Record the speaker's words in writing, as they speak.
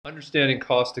Understanding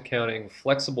cost accounting,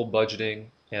 flexible budgeting,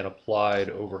 and applied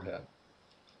overhead.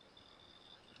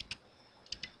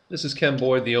 This is Ken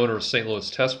Boyd, the owner of St. Louis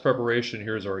Test Preparation.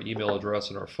 Here's our email address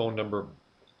and our phone number.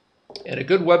 And a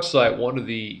good website, one of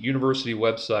the university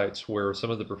websites where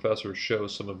some of the professors show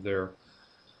some of their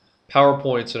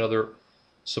PowerPoints and other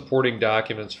supporting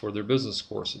documents for their business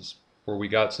courses, where we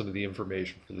got some of the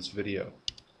information for this video.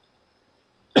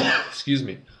 Excuse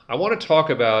me. I want to talk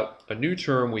about a new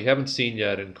term we haven't seen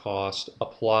yet in cost,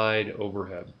 applied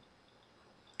overhead.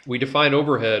 We define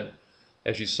overhead,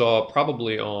 as you saw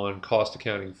probably on Cost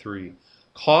Accounting 3,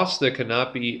 costs that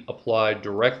cannot be applied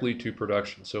directly to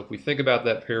production. So if we think about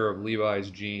that pair of Levi's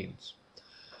jeans,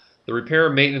 the repair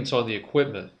and maintenance on the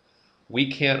equipment,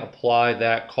 we can't apply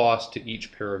that cost to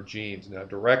each pair of jeans. Now,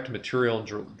 direct material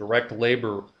and direct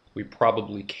labor we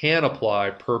probably can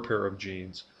apply per pair of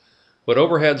jeans, but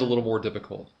overhead's a little more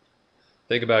difficult.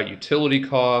 Think about utility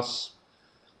costs,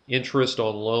 interest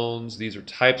on loans. These are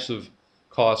types of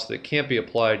costs that can't be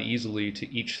applied easily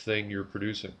to each thing you're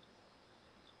producing.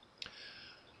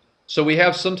 So we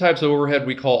have some types of overhead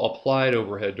we call applied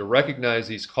overhead. To recognize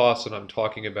these costs, and I'm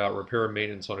talking about repair and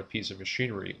maintenance on a piece of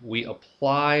machinery, we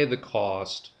apply the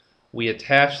cost, we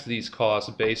attach these costs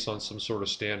based on some sort of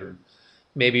standard.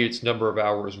 Maybe it's number of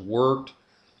hours worked,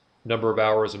 number of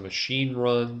hours a machine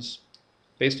runs,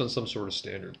 based on some sort of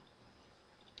standard.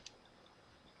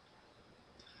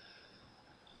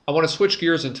 I want to switch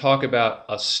gears and talk about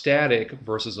a static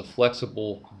versus a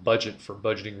flexible budget for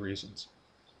budgeting reasons.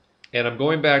 And I'm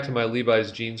going back to my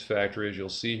Levi's jeans factory, as you'll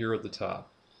see here at the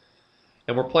top.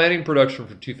 And we're planning production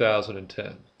for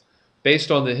 2010. Based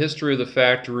on the history of the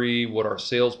factory, what our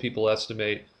salespeople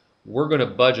estimate, we're going to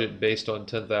budget based on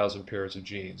 10,000 pairs of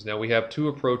jeans. Now, we have two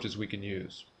approaches we can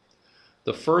use.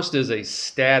 The first is a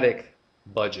static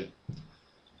budget.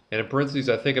 And in parentheses,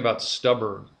 I think about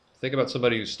stubborn. Think about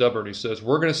somebody who's stubborn who says,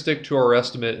 we're going to stick to our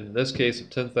estimate, in this case,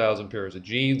 of 10,000 pairs of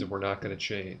jeans, and we're not going to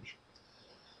change.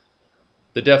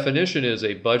 The definition is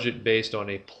a budget based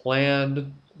on a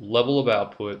planned level of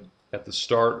output at the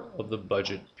start of the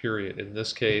budget period. In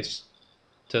this case,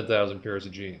 10,000 pairs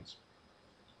of jeans.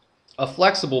 A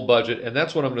flexible budget, and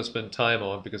that's what I'm going to spend time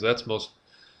on because that's most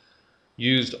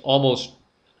used almost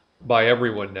by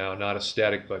everyone now, not a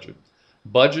static budget.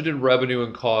 Budgeted revenue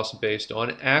and costs based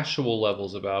on actual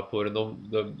levels of output. And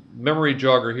the memory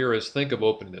jogger here is think of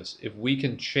openness. If we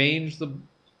can change the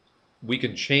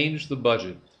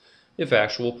budget if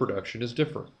actual production is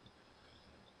different.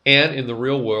 And in the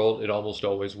real world, it almost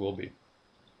always will be.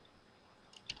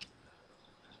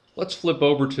 Let's flip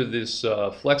over to this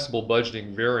flexible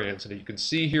budgeting variance, and you can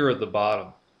see here at the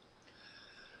bottom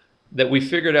that we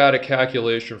figured out a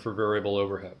calculation for variable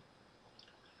overhead.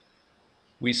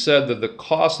 We said that the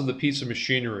cost of the piece of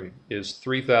machinery is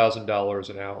 $3,000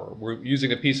 an hour. We're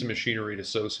using a piece of machinery to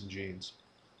sew some jeans.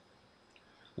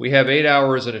 We have 8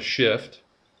 hours in a shift,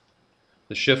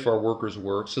 the shift our workers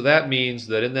work, so that means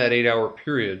that in that 8-hour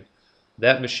period,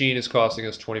 that machine is costing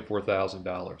us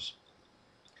 $24,000.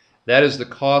 That is the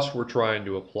cost we're trying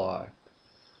to apply.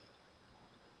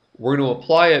 We're going to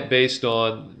apply it based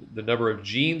on the number of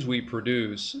jeans we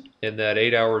produce in that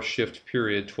 8-hour shift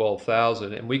period,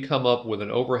 12,000, and we come up with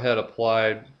an overhead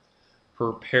applied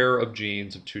per pair of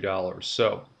jeans of $2.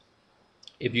 So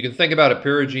if you can think about a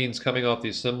pair of jeans coming off the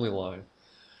assembly line,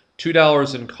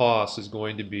 $2 in cost is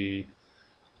going to be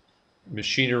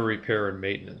machinery repair and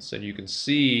maintenance. And you can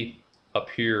see up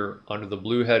here under the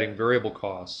blue heading variable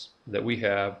costs that we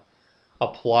have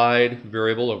applied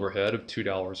variable overhead of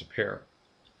 $2 a pair.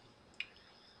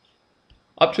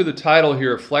 Up to the title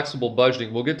here of flexible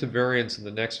budgeting, we'll get to variance in the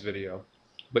next video,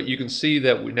 but you can see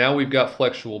that now we've got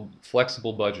flexible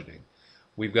budgeting.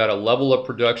 We've got a level of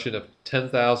production of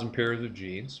 10,000 pairs of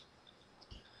jeans.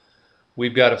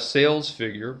 We've got a sales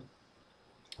figure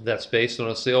that's based on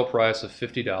a sale price of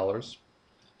 $50.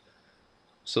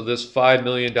 So this $5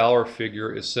 million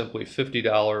figure is simply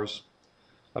 $50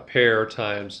 a pair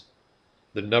times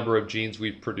the number of jeans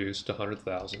we've produced,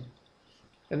 100,000.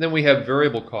 And then we have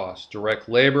variable costs, direct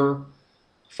labor,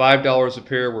 $5 a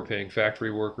pair, we're paying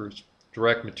factory workers.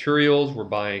 Direct materials, we're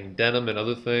buying denim and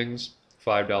other things,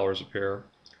 $5 a pair.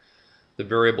 The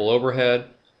variable overhead,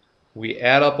 we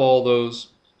add up all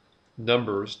those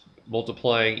numbers,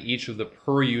 multiplying each of the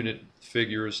per unit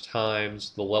figures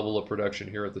times the level of production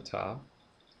here at the top.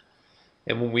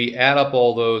 And when we add up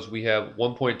all those, we have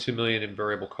 1.2 million in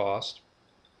variable cost.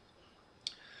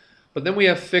 But then we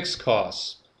have fixed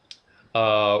costs.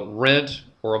 Rent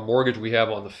or a mortgage we have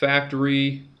on the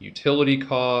factory, utility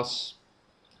costs,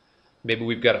 maybe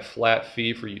we've got a flat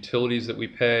fee for utilities that we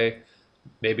pay,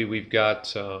 maybe we've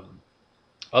got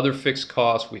Other fixed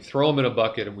costs, we throw them in a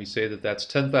bucket and we say that that's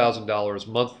 $10,000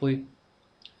 monthly.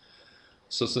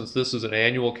 So since this is an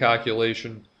annual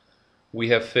calculation, we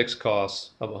have fixed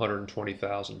costs of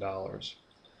 $120,000.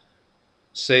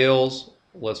 Sales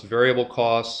less variable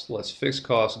costs less fixed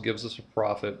costs gives us a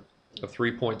profit of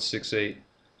 $3.68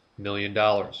 million.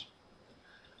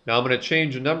 Now I'm going to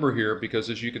change a number here because,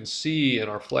 as you can see in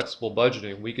our flexible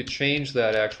budgeting, we could change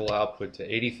that actual output to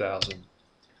 80,000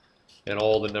 and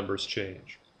all the numbers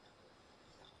change.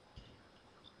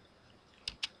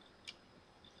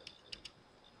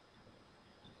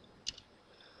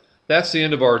 That's the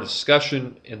end of our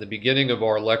discussion and the beginning of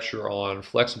our lecture on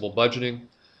flexible budgeting.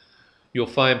 You'll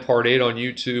find part 8 on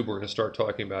YouTube. We're going to start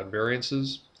talking about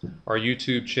variances. Our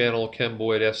YouTube channel, Ken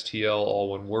Boyd STL,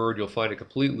 all one word. You'll find a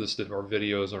complete list of our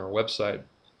videos on our website.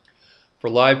 For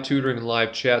live tutoring and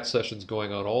live chat sessions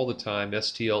going on all the time,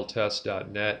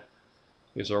 stltest.net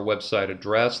is our website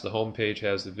address. The homepage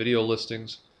has the video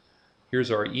listings.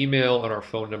 Here's our email and our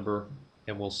phone number,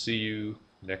 and we'll see you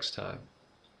next time.